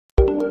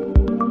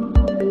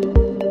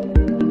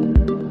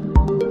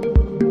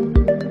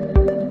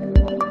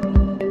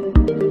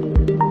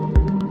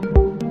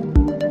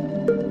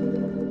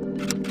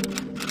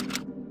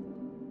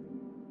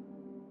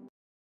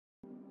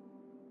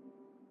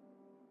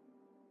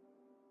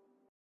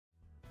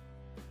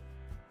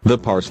The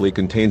parsley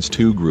contains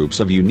two groups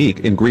of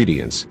unique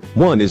ingredients.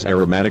 One is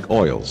aromatic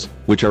oils,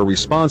 which are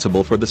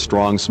responsible for the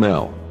strong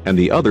smell, and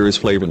the other is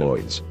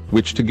flavonoids,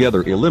 which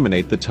together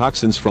eliminate the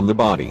toxins from the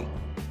body.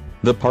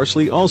 The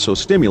parsley also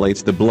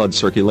stimulates the blood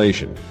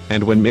circulation,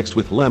 and when mixed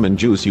with lemon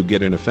juice you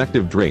get an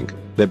effective drink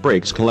that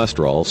breaks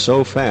cholesterol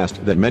so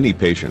fast that many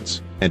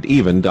patients, and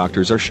even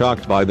doctors, are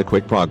shocked by the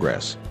quick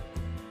progress.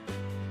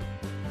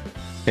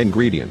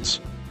 Ingredients: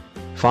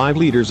 5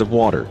 liters of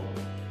water,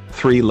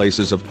 3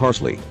 laces of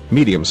parsley,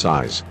 medium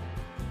size,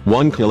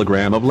 1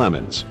 kilogram of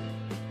lemons,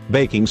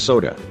 baking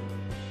soda.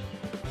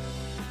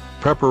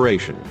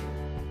 Preparation: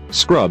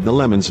 scrub the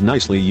lemons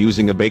nicely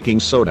using a baking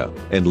soda,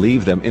 and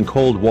leave them in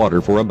cold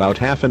water for about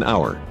half an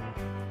hour.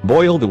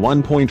 Boil the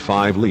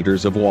 1.5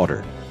 liters of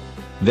water.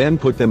 Then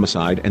put them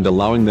aside and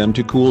allowing them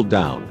to cool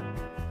down.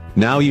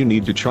 Now you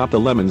need to chop the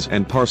lemons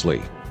and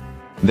parsley.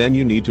 Then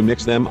you need to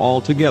mix them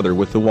all together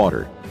with the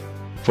water.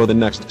 For the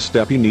next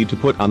step you need to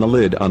put on the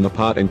lid on the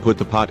pot and put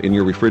the pot in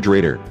your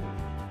refrigerator.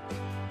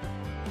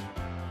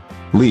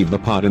 Leave the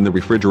pot in the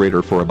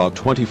refrigerator for about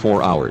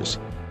 24 hours.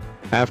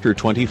 After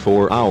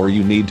 24 hours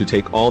you need to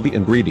take all the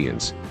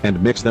ingredients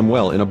and mix them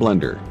well in a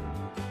blender.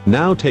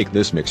 Now take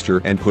this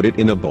mixture and put it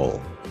in a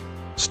bowl.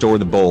 Store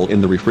the bowl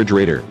in the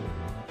refrigerator.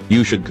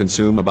 You should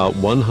consume about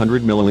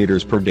 100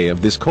 milliliters per day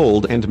of this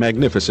cold and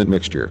magnificent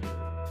mixture.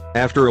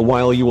 After a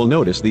while you will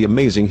notice the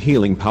amazing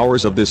healing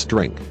powers of this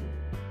drink.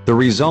 The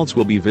results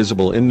will be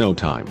visible in no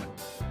time.